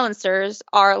buy silencers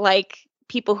are like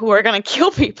people who are going to kill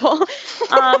people.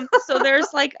 So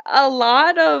there's like a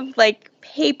lot of like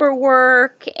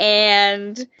paperwork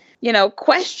and,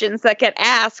 questions that get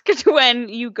asked when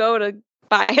you go to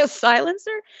buy a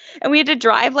silencer, and we had to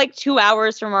drive like 2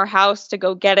 hours from our house to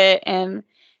go get it, and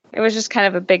it was just kind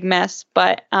of a big mess.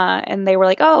 But and they were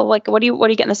like, "Oh, like what are you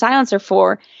getting the silencer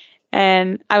for?"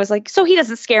 And I was like, "So he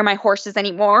doesn't scare my horses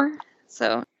anymore."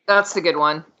 So that's a good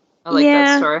one. I like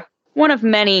that story. One of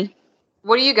many.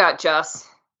 What do you got, Jess?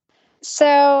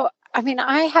 So, I mean,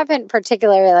 I haven't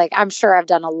particularly I'm sure I've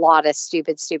done a lot of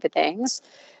stupid things.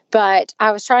 But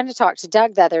I was trying to talk to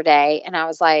Doug the other day, and I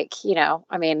was like,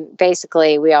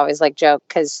 basically we always joke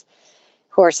because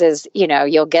horses,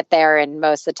 you'll get there and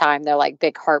most of the time they're like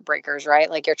big heartbreakers, right?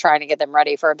 Like you're trying to get them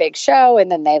ready for a big show and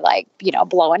then they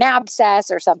blow an abscess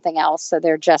or something else. So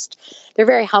they're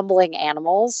very humbling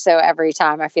animals. So every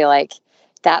time I feel like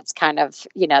that's kind of,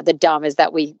 the dumb is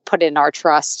that we put in our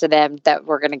trust to them that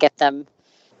we're going to get them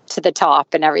to the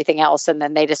top and everything else, and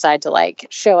then they decide to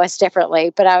show us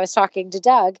differently. But I was talking to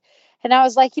Doug and I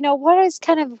was like,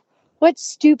 what's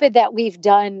stupid that we've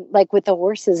done with the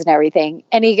horses and everything?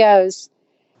 And he goes,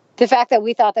 the fact that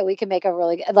we thought that we could make a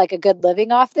really a good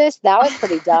living off this, that was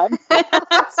pretty dumb.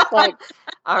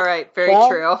 All right, very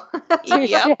true.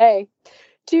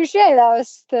 Touche.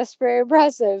 That's very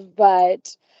impressive.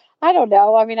 But I don't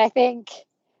know. I mean, I think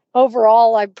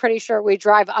overall I'm pretty sure we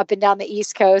drive up and down the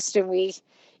East Coast and we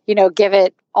give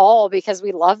it all because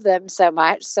we love them so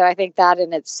much. So I think that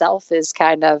in itself is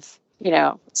kind of,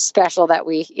 special that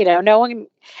we, no one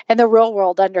in the real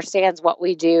world understands what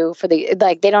we do for they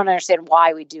don't understand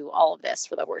why we do all of this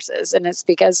for the horses. And it's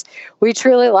because we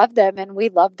truly love them and we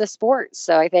love the sport.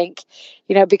 So I think,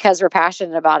 because we're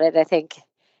passionate about it, I think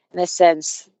in this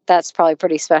sense, that's probably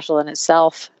pretty special in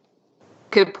itself.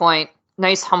 Good point.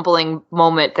 Nice humbling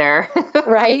moment there.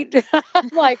 Right?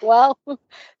 Well,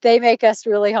 they make us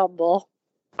really humble.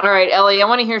 All right, Ellie, I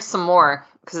want to hear some more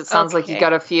because it sounds like you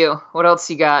got a few. What else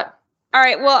you got? All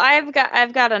right, well,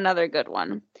 I've got another good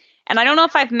one. And I don't know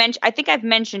if I think I've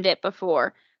mentioned it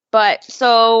before. But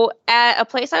so at a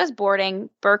place I was boarding,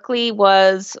 Berkeley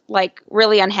was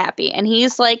really unhappy, and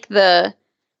he's the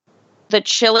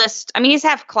chillest. I mean, he's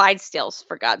half Clydesdales,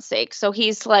 for God's sake. So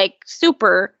he's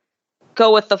super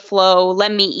go with the flow,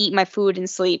 let me eat my food and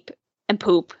sleep and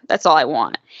poop. That's all I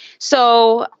want.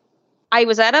 So I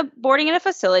was boarding in a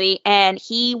facility and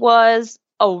he was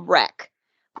a wreck.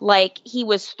 Like, he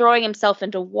was throwing himself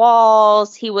into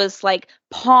walls. He was like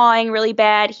pawing really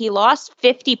bad. He lost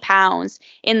 50 pounds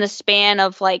in the span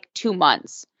of like 2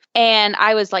 months. And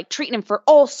I was like treating him for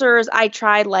ulcers. I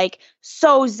tried like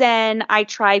Sozen. I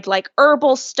tried like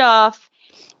herbal stuff,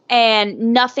 and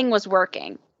nothing was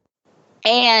working.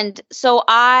 And so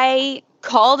I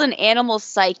called an animal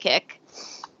psychic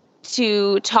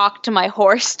to talk to my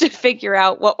horse to figure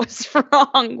out what was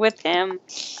wrong with him.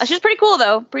 She was pretty cool,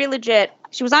 though. Pretty legit.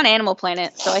 She was on Animal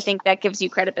Planet, so I think that gives you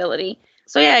credibility.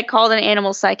 So yeah, I called an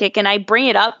animal psychic, and I bring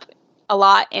it up a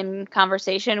lot in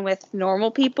conversation with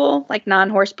normal people, like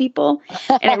non-horse people.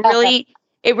 And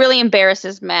it really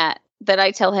embarrasses Matt that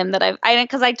I tell him that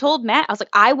because I told Matt, I was like,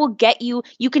 I will get you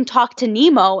can talk to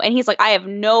Nemo. And he's like, I have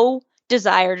no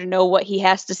desire to know what he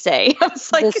has to say. I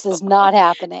was like, this is not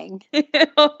happening.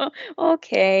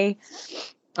 Okay.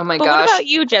 Oh my But gosh. what about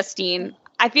you, Justine?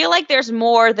 I feel like there's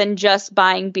more than just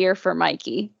buying beer for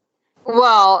Mikey.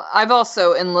 Well, I've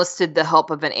also enlisted the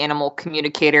help of an animal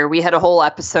communicator. We had a whole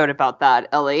episode about that,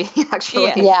 Ellie,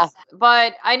 actually. Yeah.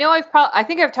 But I know I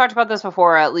think I've talked about this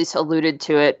before, or at least alluded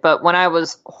to it. But when I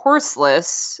was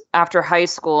horseless after high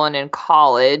school and in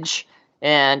college,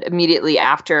 and immediately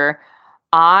after,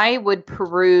 I would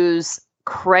peruse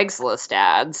Craigslist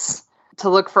ads to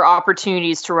look for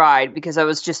opportunities to ride, because I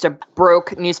was just a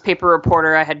broke newspaper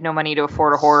reporter. I had no money to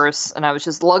afford a horse, and I was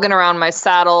just lugging around my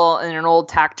saddle in an old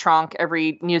tack trunk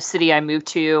every new city I moved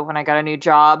to when I got a new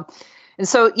job. And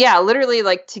so, yeah, literally,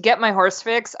 like, to get my horse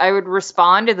fix, I would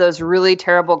respond to those really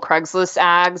terrible Craigslist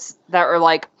ads that were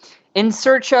like, in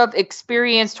search of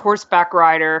experienced horseback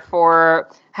rider for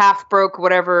half broke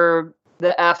whatever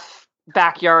the F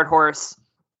backyard horse.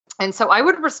 And so I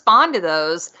would respond to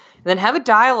those, then have a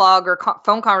dialogue or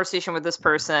phone conversation with this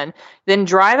person, then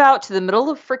drive out to the middle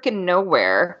of freaking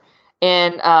nowhere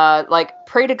and like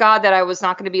pray to God that I was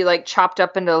not going to be like chopped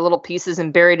up into little pieces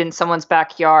and buried in someone's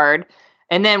backyard.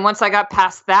 And then once I got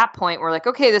past that point, we're like,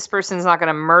 okay, this person's not going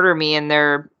to murder me in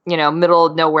their, middle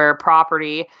of nowhere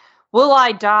property. Will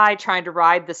I die trying to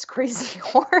ride this crazy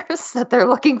horse that they're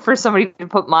looking for somebody to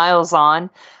put miles on?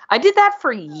 I did that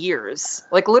for years,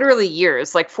 like literally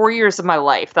years, like 4 years of my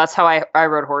life. That's how I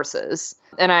rode horses.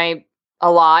 And I'm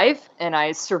alive and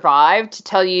I survived to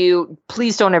tell you,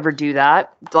 please don't ever do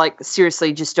that. Like,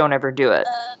 seriously, just don't ever do it.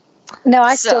 No,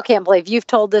 I still can't believe you've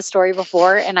told this story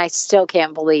before, and I still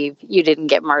can't believe you didn't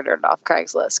get murdered off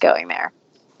Craigslist going there.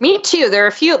 Me too. There are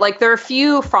a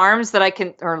few farms that I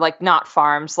can, or like not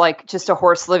farms, like just a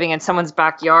horse living in someone's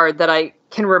backyard that I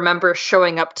can remember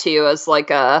showing up to as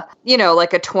like a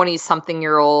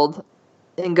 20-something-year-old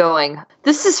and going,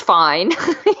 this is fine.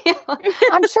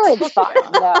 I'm sure it's fine.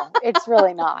 No, it's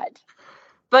really not.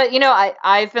 But,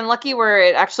 I've been lucky where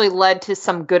it actually led to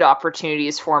some good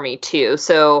opportunities for me too.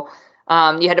 So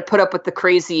you had to put up with the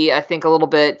crazy, I think, a little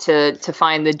bit to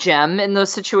find the gem in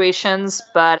those situations.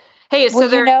 But hey,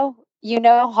 so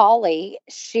Holly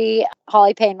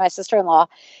Payne, my sister-in-law,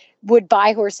 would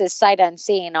buy horses sight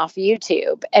unseen off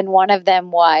YouTube. And one of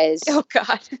them was, oh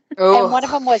God. And one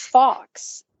of them was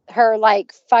Fox, her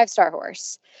like 5-star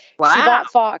horse. Wow. She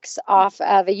bought Fox off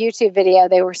of a YouTube video.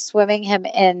 They were swimming him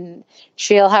in,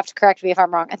 she'll have to correct me if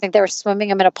I'm wrong, I think they were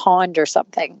swimming him in a pond or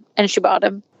something. And she bought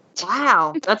him.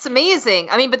 Wow, that's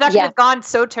amazing. I mean, but that could have gone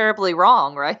so terribly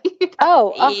wrong, right?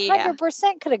 Oh,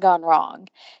 100% could have gone wrong.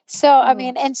 So, I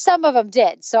mean, and some of them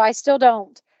did. So I still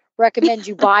don't recommend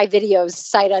you buy videos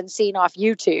sight unseen off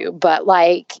YouTube, but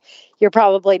like, you're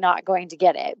probably not going to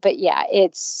get it. But yeah,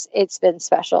 it's been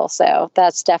special. So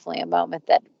that's definitely a moment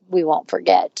that we won't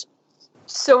forget.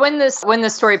 So when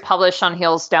this story published on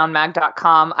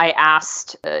heelsdownmag.com, I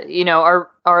asked,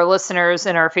 our listeners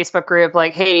in our Facebook group,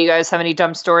 like, hey, do you guys have any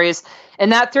dumb stories? And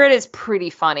that thread is pretty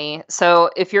funny.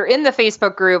 So if you're in the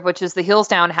Facebook group, which is the Heels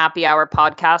Down Happy Hour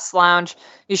Podcast Lounge,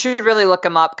 you should really look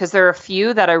them up because there are a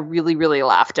few that I really, really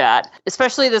laughed at,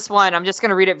 especially this one. I'm just going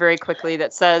to read it very quickly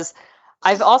that says,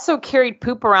 I've also carried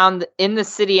poop around in the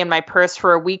city in my purse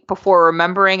for a week before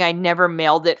remembering I never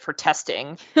mailed it for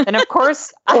testing. And of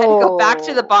course, I had to go back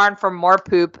to the barn for more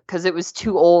poop because it was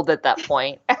too old at that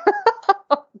point.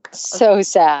 So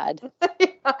sad.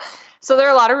 Yeah. So there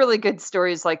are a lot of really good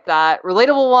stories like that.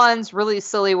 Relatable ones, really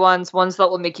silly ones that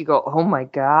will make you go, oh my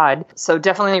God. So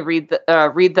definitely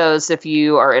read those if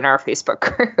you are in our Facebook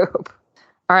group.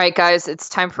 All right, guys, it's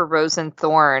time for Rose and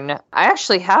Thorn. I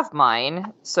actually have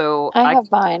mine, so I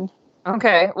have mine.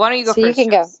 Okay, why don't you go so first? You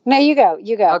can Jess? go. No, you go.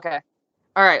 You go. Okay.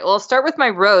 All right. Well, I'll start with my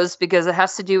rose because it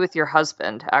has to do with your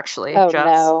husband, actually. Oh Jess.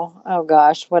 no! Oh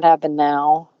gosh, what happened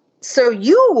now? So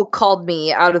you called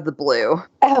me out of the blue,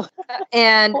 Oh,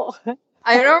 and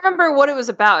I don't remember what it was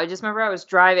about. I just remember I was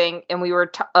driving and we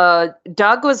were,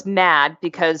 Doug was mad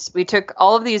because we took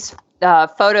all of these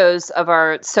photos of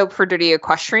our Soap for Dirty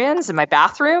Equestrians in my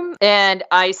bathroom. And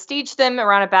I staged them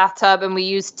around a bathtub and we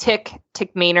used Tick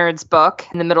Maynard's book.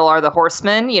 In the middle are the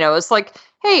horsemen. You know, it's like,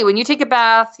 hey, when you take a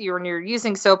bath, when you're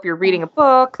using soap, you're reading a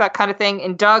book, that kind of thing.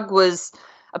 And Doug was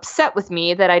upset with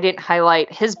me that I didn't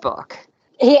highlight his book.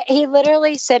 He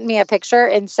literally sent me a picture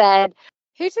and said,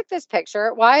 who took this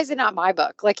picture? Why is it not my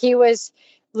book? Like I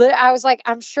was like,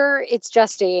 I'm sure it's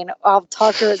Justine. I'll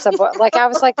talk to her at some point. Like, I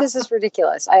was like, this is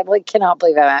ridiculous. I cannot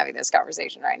believe I'm having this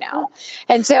conversation right now.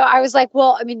 And so I was like,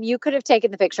 well, I mean, you could have taken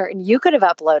the picture and you could have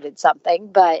uploaded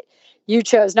something, but you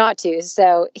chose not to.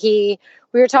 So we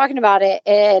were talking about it.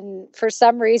 And for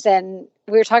some reason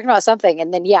we were talking about something.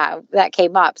 And then, that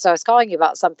came up. So I was calling you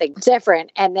about something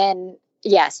different. And then,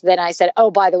 then I said, oh,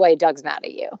 by the way, Doug's mad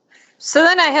at you. So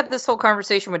then I had this whole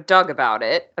conversation with Doug about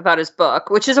his book,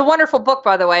 which is a wonderful book,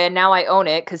 by the way, and now I own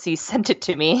it because he sent it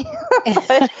to me.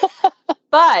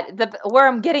 But where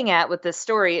I'm getting at with this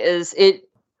story is it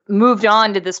moved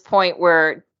on to this point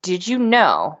where, did you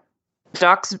know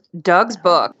Doug's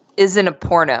book is in a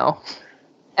porno?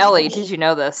 Ellie, did you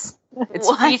know this?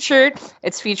 It's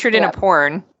featured in a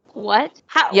porn. What?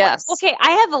 How? Yes. Okay,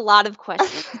 I have a lot of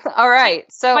questions. All right.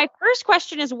 So my first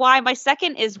question is why. My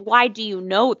second is why do you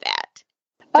know that?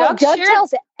 Doug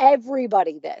tells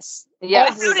everybody this. Yeah.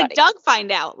 How did Doug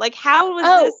find out? Like, how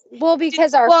was this? Well,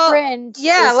 because our friend.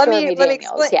 Yeah, let me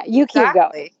explain. Yeah, you keep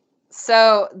going.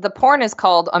 So the porn is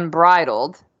called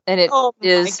Unbridled, and it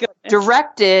is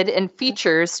directed and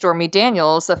features Stormy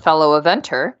Daniels, a fellow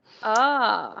eventer.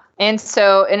 Ah. And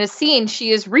so in a scene, she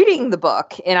is reading the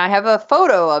book, and I have a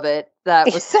photo of it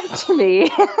that was sent to me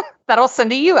that I'll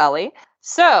send to you, Ellie.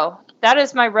 So that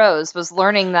is my rose, was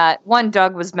learning that, one,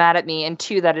 Doug was mad at me, and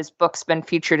two, that his book's been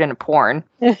featured in a porn.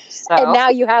 So, and now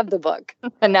you have the book.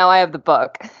 And now I have the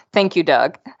book. Thank you,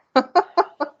 Doug.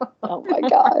 Oh my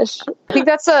gosh. I think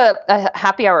that's a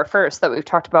happy hour first that we've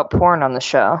talked about porn on the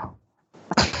show.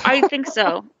 I think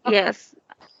so. Yes.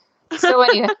 So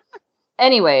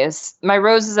anyways, my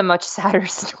rose is a much sadder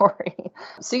story.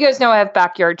 So you guys know I have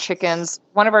backyard chickens.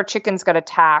 One of our chickens got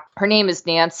attacked. Her name is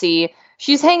Nancy.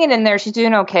 She's hanging in there. She's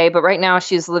doing okay. But right now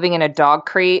she's living in a dog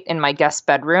crate in my guest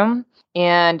bedroom.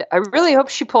 And I really hope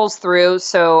she pulls through.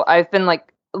 So I've been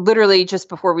literally just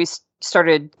before we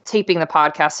started taping the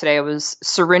podcast today, I was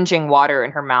syringing water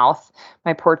in her mouth.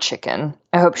 My poor chicken.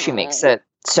 I hope she makes it.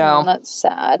 So that's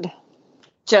sad.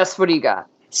 Jess, what do you got?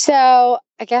 So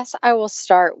I guess I will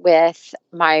start with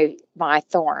my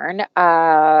thorn.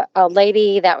 A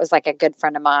lady that was like a good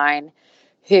friend of mine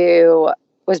who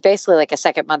was basically like a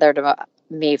second mother to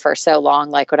me for so long.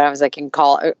 Like when I was like in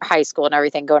high school and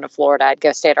everything, going to Florida, I'd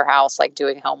go stay at her house, like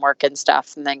doing homework and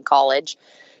stuff. And then college,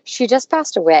 she just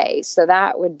passed away. So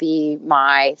that would be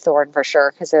my thorn for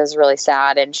sure, because it was really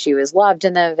sad and she was loved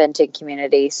in the eventing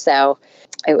community. So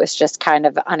it was just kind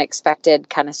of unexpected,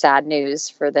 kind of sad news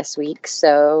for this week.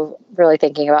 So really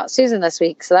thinking about Susan this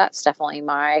week. So that's definitely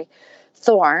my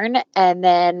thorn. And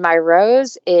then my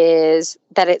rose is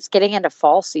that it's getting into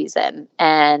fall season.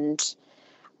 And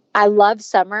I love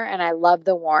summer and I love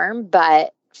the warm,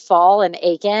 but fall in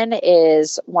Aiken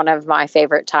is one of my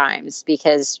favorite times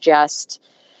because just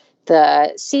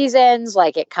the seasons,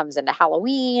 like it comes into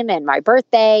Halloween and my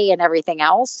birthday and everything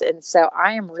else. And so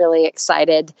I am really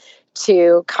excited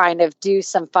to kind of do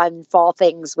some fun fall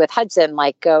things with Hudson,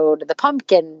 like go to the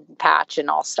pumpkin patch and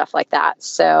all stuff like that.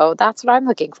 So that's what I'm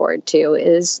looking forward to,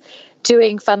 is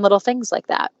doing fun little things like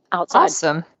that outside.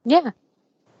 Awesome. Yeah.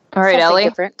 All right, Ellie.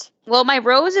 Different. Well, my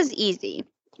rose is easy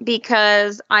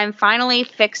because I'm finally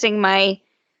fixing my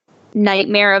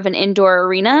nightmare of an indoor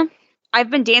arena. I've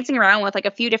been dancing around with like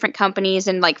a few different companies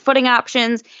and like footing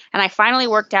options, and I finally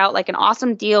worked out like an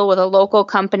awesome deal with a local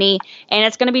company, and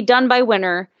it's going to be done by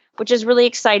winter, which is really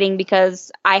exciting because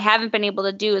I haven't been able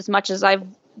to do as much as I've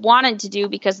wanted to do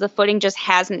because the footing just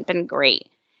hasn't been great.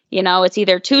 You know, it's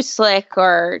either too slick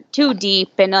or too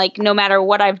deep, and like no matter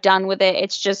what I've done with it,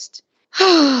 it's just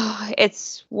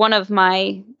it's one of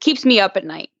my keeps me up at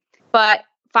night. But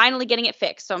finally getting it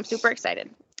fixed, so I'm super excited.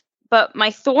 But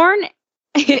my thorn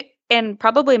and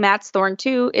probably Matt's thorn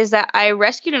too, is that I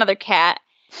rescued another cat.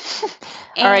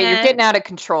 All right, you're getting out of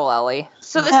control, Ellie.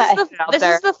 So this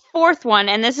is the fourth one,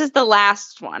 and this is the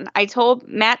last one.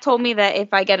 Matt told me that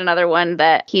if I get another one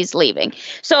that he's leaving.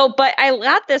 So, but I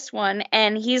got this one,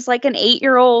 and he's like an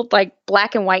 8-year-old, like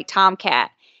black and white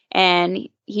tomcat, and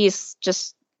he's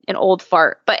just an old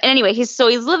fart. But anyway, he's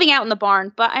living out in the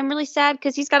barn, but I'm really sad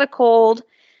because he's got a cold.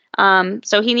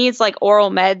 So he needs like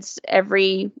oral meds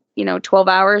every 12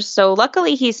 hours. So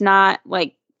luckily he's not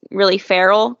like really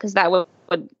feral because that would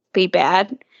be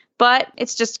bad. But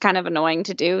it's just kind of annoying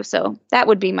to do. So that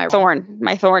would be my thorn.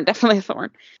 My thorn, definitely a thorn.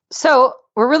 So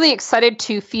we're really excited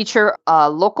to feature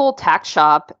a local tack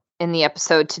shop in the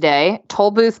episode today.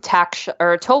 Tollbooth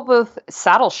Tollbooth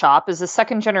Saddle Shop is a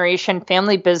second generation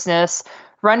family business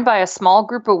run by a small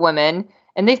group of women,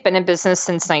 and they've been in business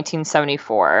since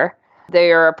 1974.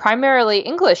 They are a primarily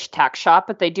English tack shop,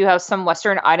 but they do have some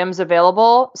Western items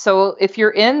available. So if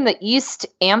you're in the East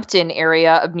Hampton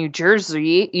area of New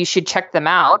Jersey, you should check them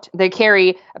out. They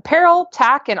carry apparel,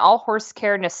 tack, and all horse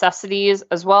care necessities,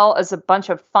 as well as a bunch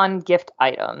of fun gift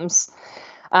items.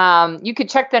 You could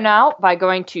check them out by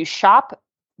going to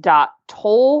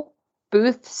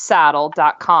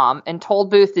shop.tollboothsaddle.com, and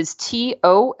Tollbooth is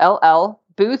Toll,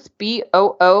 Booth,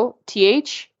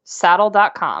 Booth,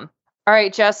 saddle.com. All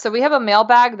right, Jess, so we have a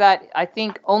mailbag that I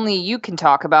think only you can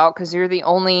talk about because you're the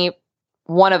only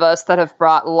one of us that have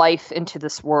brought life into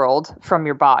this world from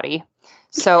your body.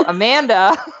 So,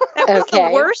 Amanda. That was the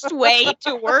worst way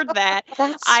to word that.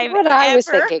 That's what I was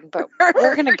thinking, but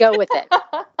we're going to go with it.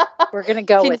 We're going to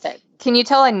go with it. Can you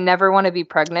tell I never want to be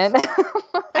pregnant?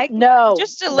 No.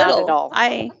 Just a little. Not at all.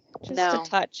 A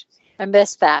touch. I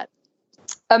missed that.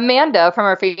 Amanda from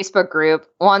our Facebook group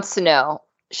wants to know.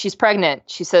 She's pregnant.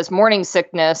 She says morning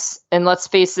sickness, and let's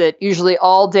face it, usually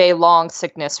all day long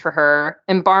sickness for her,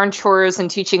 and barn chores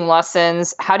and teaching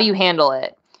lessons. How do you handle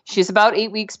it? She's about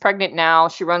 8 weeks pregnant now.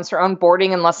 She runs her own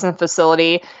boarding and lesson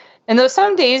facility. And though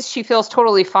some days she feels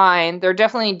totally fine, there are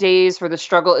definitely days where the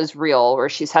struggle is real, where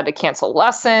she's had to cancel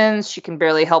lessons, she can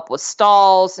barely help with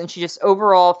stalls, and she just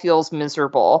overall feels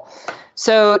miserable.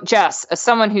 So, Jess, as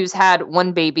someone who's had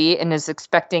one baby and is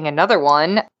expecting another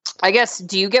one, I guess,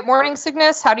 do you get morning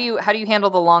sickness? How do you handle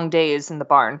the long days in the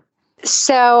barn?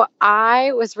 So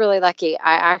I was really lucky.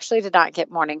 I actually did not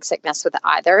get morning sickness with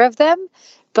either of them,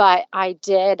 but I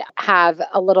did have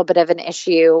a little bit of an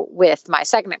issue with my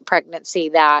second pregnancy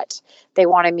that they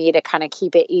wanted me to kind of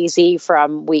keep it easy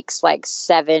from weeks like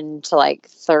 7 to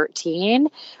 13,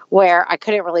 where I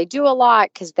couldn't really do a lot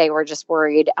because they were just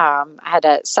worried. I had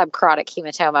a subcarotid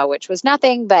hematoma, which was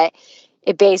nothing, but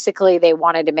it basically, they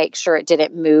wanted to make sure it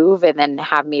didn't move and then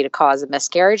have me to cause a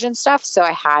miscarriage and stuff. So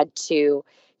I had to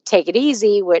take it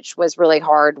easy, which was really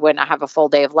hard when I have a full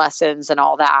day of lessons and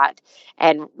all that.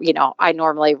 And,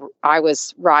 I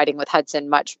was riding with Hudson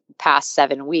much past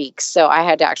 7 weeks. So I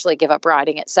had to actually give up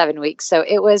riding at 7 weeks. So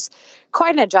it was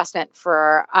quite an adjustment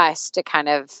for us to kind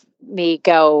of me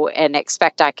go and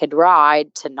expect I could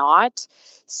ride to not.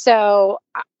 So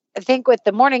I think with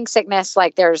the morning sickness,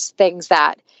 there's things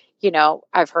that,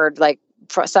 I've heard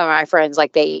from some of my friends,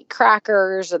 they eat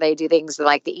crackers or they do things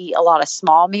that they eat a lot of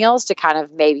small meals to kind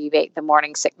of maybe make the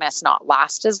morning sickness not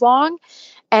last as long.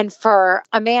 And for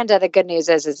Amanda, the good news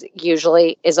is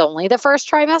usually is only the first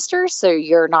trimester. So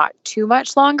you're not too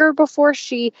much longer before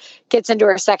she gets into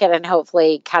her second, and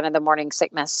hopefully kind of the morning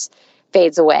sickness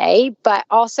fades away. But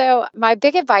also my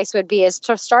big advice would be is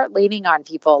to start leaning on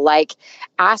people,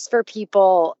 ask for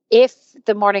people if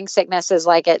the morning sickness is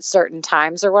at certain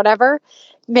times or whatever,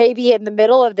 maybe in the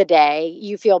middle of the day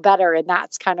you feel better. And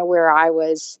that's kind of where I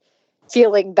was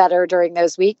feeling better during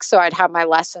those weeks. So I'd have my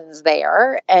lessons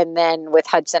there. And then with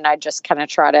Hudson, I'd just kind of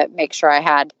try to make sure I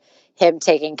had him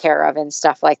taken care of and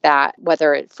stuff like that,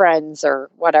 whether it's friends or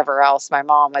whatever else. My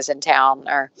mom was in town,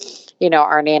 or,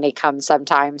 our nanny comes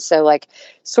sometimes. So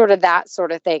sort of that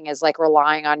sort of thing is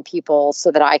relying on people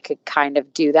so that I could kind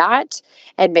of do that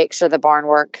and make sure the barn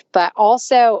work. But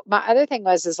also my other thing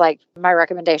is my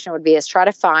recommendation would be is try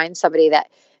to find somebody that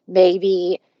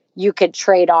maybe you could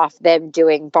trade off them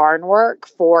doing barn work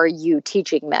for you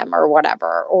teaching them or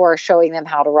whatever, or showing them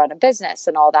how to run a business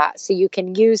and all that. So you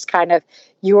can use kind of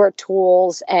your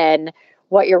tools and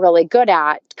what you're really good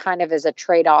at kind of as a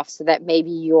trade-off, so that maybe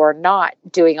you're not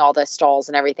doing all the stalls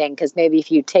and everything. Because maybe if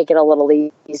you take it a little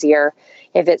easier,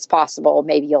 if it's possible,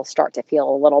 maybe you'll start to feel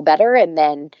a little better. And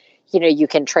then, you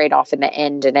can trade off in the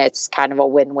end, and it's kind of a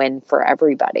win-win for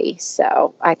everybody.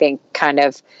 So I think kind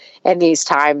of in these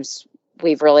times,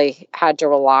 we've really had to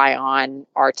rely on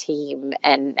our team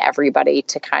and everybody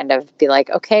to kind of be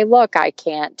okay, look, I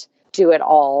can't do it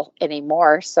all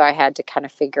anymore. So I had to kind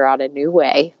of figure out a new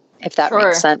way, if that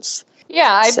makes sense.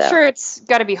 Yeah, I'm sure it's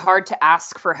got to be hard to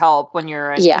ask for help when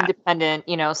you're an independent,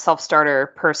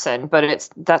 self-starter person. But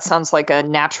that sounds like a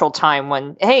natural time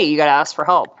when, hey, you got to ask for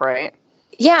help, right?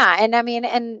 Yeah. And I mean,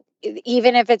 and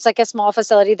even if it's a small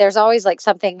facility, there's always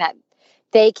something that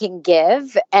they can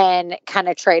give and kind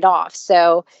of trade off.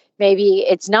 So maybe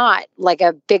it's not like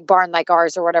a big barn like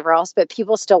ours or whatever else, but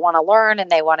people still want to learn and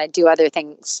they want to do other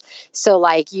things. So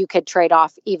like you could trade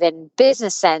off even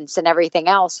business sense and everything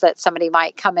else that somebody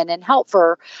might come in and help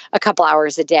for a couple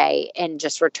hours a day and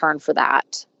just return for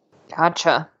that.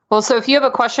 Gotcha. Well, so if you have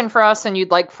a question for us and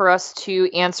you'd like for us to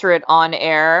answer it on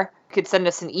air, you could send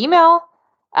us an email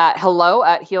at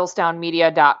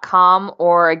hello@heelsdownmedia.com,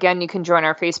 or again, you can join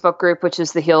our Facebook group, which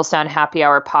is the Heels Down Happy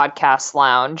Hour Podcast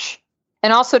Lounge.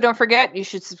 And also don't forget, you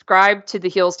should subscribe to the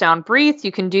Heels Down Brief.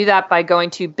 You can do that by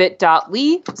going to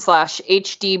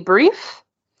bit.ly/hdbrief.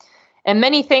 And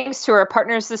many thanks to our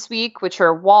partners this week, which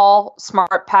are Wall,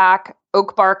 SmartPack,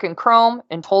 Oak Bark and Chrome,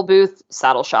 and Toll Booth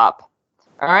Saddle Shop.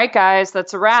 All right, guys,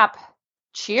 that's a wrap.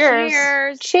 Cheers.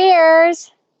 Cheers.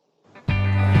 Cheers.